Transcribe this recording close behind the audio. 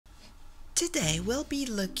Today we'll be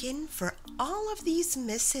looking for all of these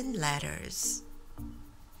missing letters.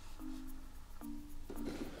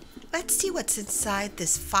 Let's see what's inside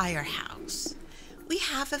this firehouse. We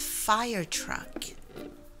have a fire truck.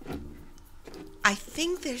 I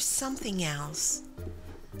think there's something else.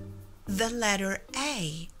 The letter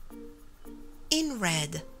A in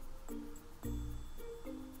red.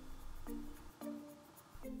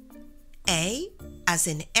 A as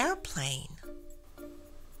in airplane.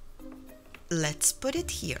 Let's put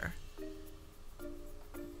it here.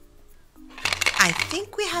 I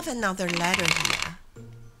think we have another letter here.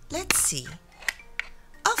 Let's see.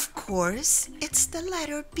 Of course, it's the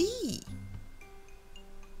letter B.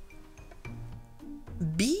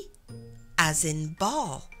 B as in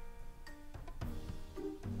ball.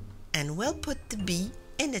 And we'll put the B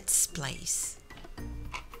in its place.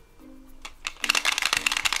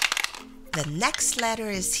 The next letter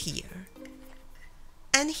is here.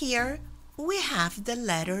 And here we have the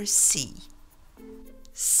letter C.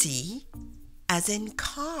 C as in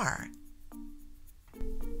car.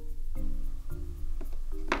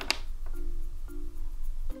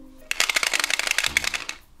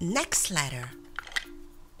 Next letter.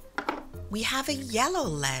 We have a yellow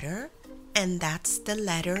letter, and that's the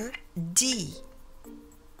letter D.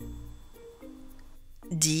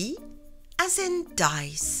 D as in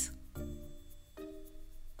dice.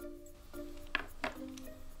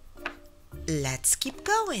 Let's keep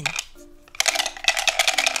going.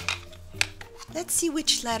 Let's see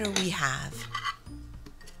which letter we have.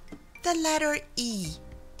 The letter E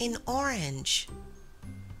in orange.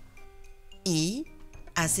 E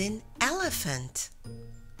as in elephant.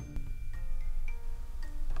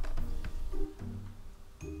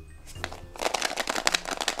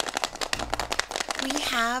 We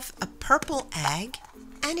have a purple egg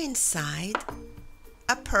and inside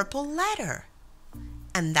a purple letter.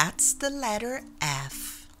 And that's the letter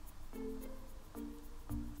F.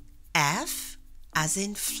 F as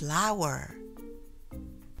in flower.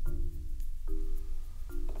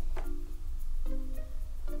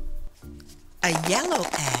 A yellow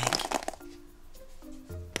egg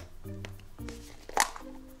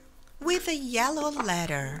with a yellow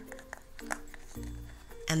letter.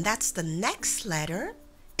 And that's the next letter.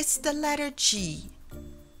 It's the letter G.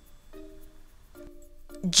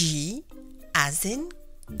 G as in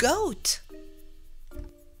goat.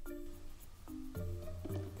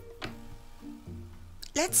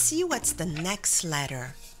 Let's see what's the next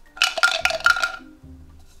letter.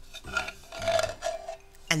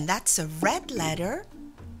 And that's a red letter.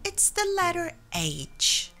 It's the letter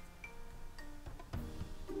H.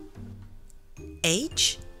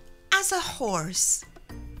 H as a horse.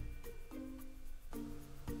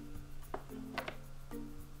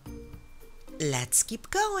 Let's keep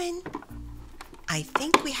going. I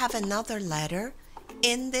think we have another letter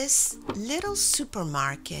in this little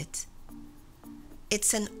supermarket.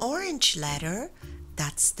 It's an orange letter.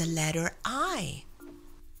 That's the letter I.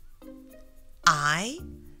 I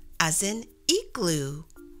as in igloo.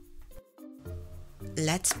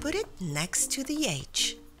 Let's put it next to the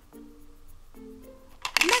H.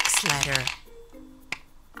 Next letter.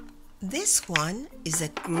 This one is a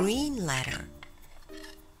green letter.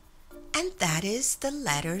 And that is the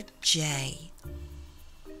letter J.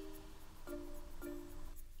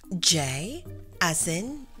 J as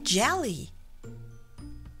in jelly.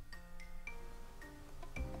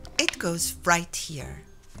 It goes right here.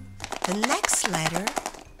 The next letter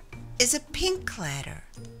is a pink letter.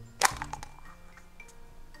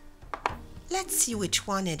 Let's see which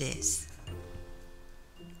one it is.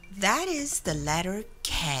 That is the letter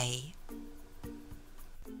K.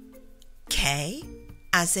 K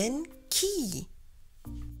as in key.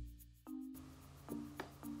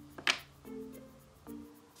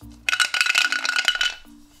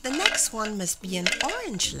 The next one must be an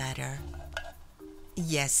orange letter.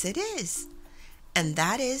 Yes, it is. And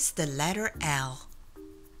that is the letter L.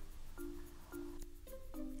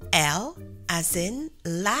 L as in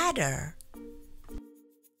ladder.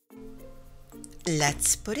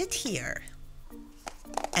 Let's put it here.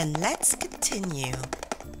 And let's continue.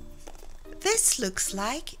 This looks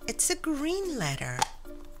like it's a green letter.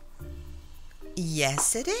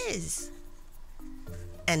 Yes, it is.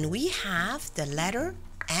 And we have the letter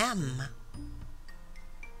M.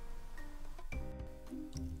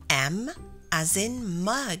 M as in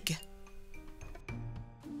mug.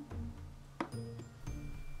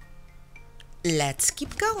 Let's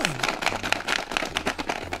keep going.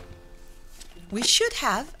 We should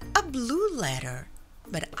have a blue letter,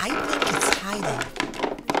 but I think it's hiding.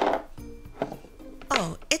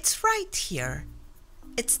 Oh, it's right here.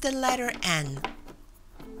 It's the letter N.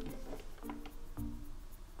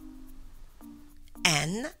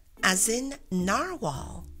 N as in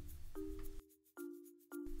narwhal.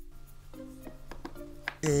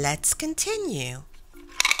 Let's continue.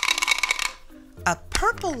 A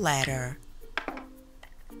purple letter.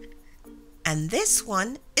 And this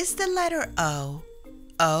one is the letter O.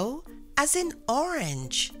 O as in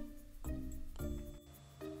orange.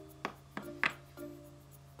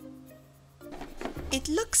 It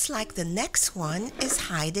looks like the next one is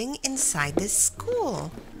hiding inside this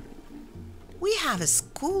school. We have a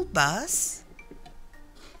school bus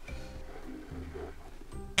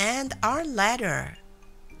and our letter.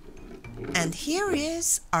 And here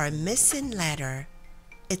is our missing letter.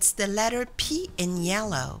 It's the letter P in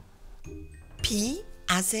yellow. P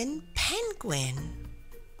as in penguin.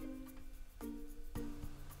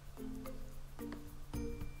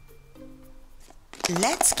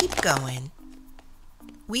 Let's keep going.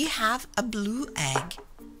 We have a blue egg.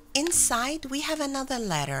 Inside we have another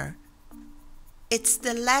letter. It's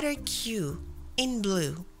the letter Q in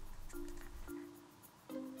blue.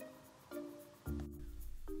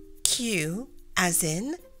 Q as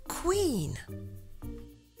in queen.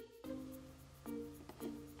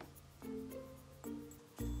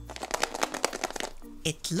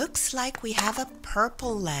 It looks like we have a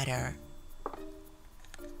purple letter.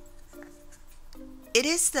 It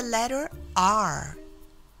is the letter R.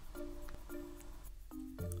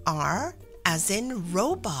 R as in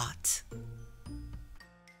robot.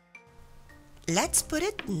 Let's put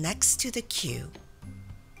it next to the Q.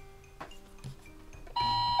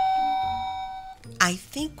 I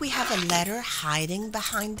think we have a letter hiding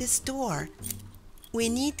behind this door. We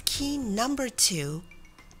need key number 2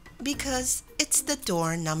 because it's the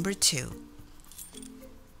door number 2.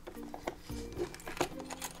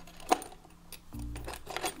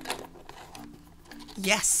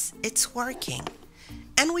 Yes, it's working.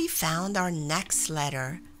 And we found our next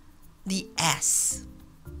letter, the S.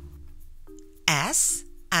 S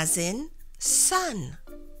as in sun.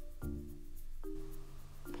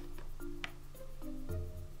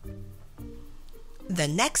 The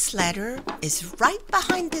next letter is right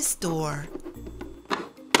behind this door.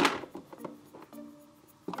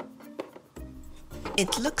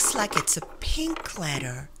 It looks like it's a pink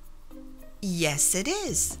letter. Yes, it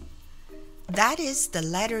is. That is the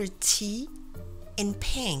letter T in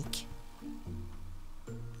pink.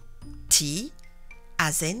 T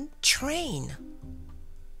as in train.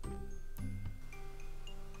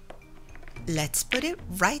 Let's put it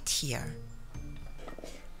right here.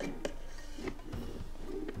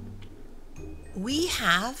 We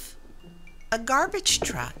have a garbage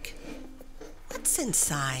truck. What's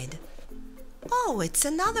inside? Oh, it's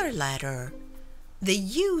another letter. The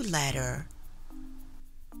U letter.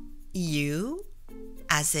 U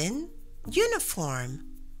as in uniform.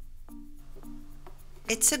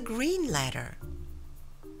 It's a green letter.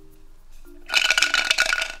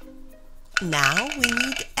 Now we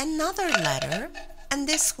need another letter, and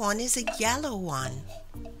this one is a yellow one.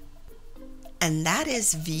 And that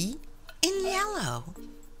is V in yellow.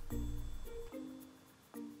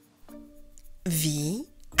 V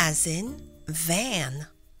as in van.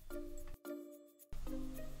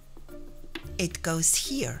 It goes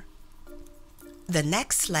here. The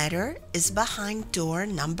next letter is behind door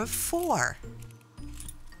number 4.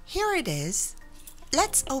 Here it is.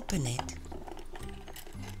 Let's open it.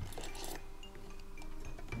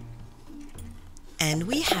 And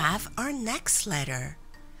we have our next letter.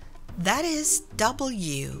 That is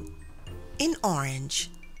W in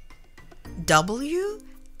orange. W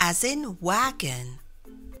as in wagon.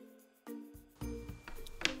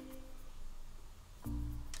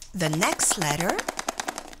 The next letter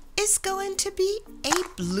is going to be a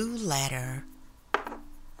blue letter.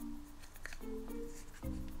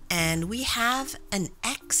 And we have an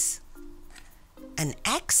X. An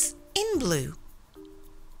X in blue.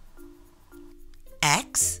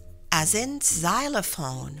 X as in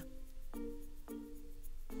xylophone.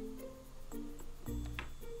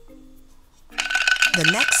 The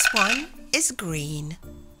next one is green.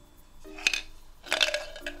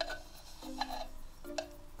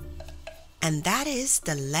 And that is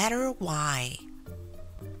the letter Y.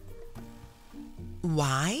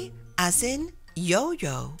 Y as in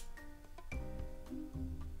yo-yo.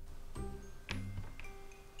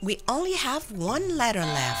 We only have one letter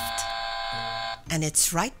left, and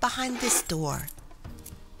it's right behind this door.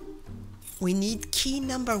 We need key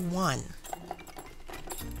number 1.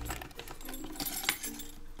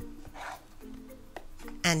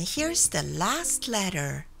 And here's the last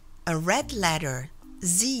letter, a red letter,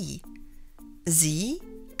 Z. Z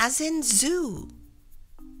as in zoo.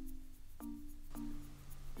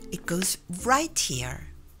 It goes right here.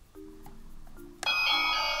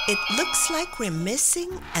 It looks like we're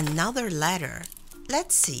missing another letter.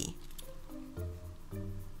 Let's see.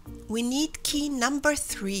 We need key number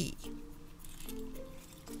 3.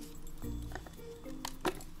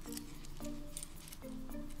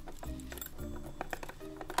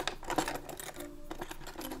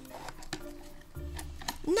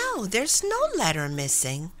 No, there's no letter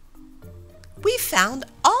missing. We found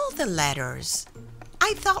all the letters.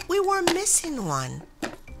 I thought we were missing one.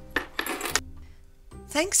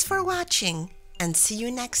 Thanks for watching and see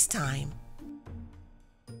you next time.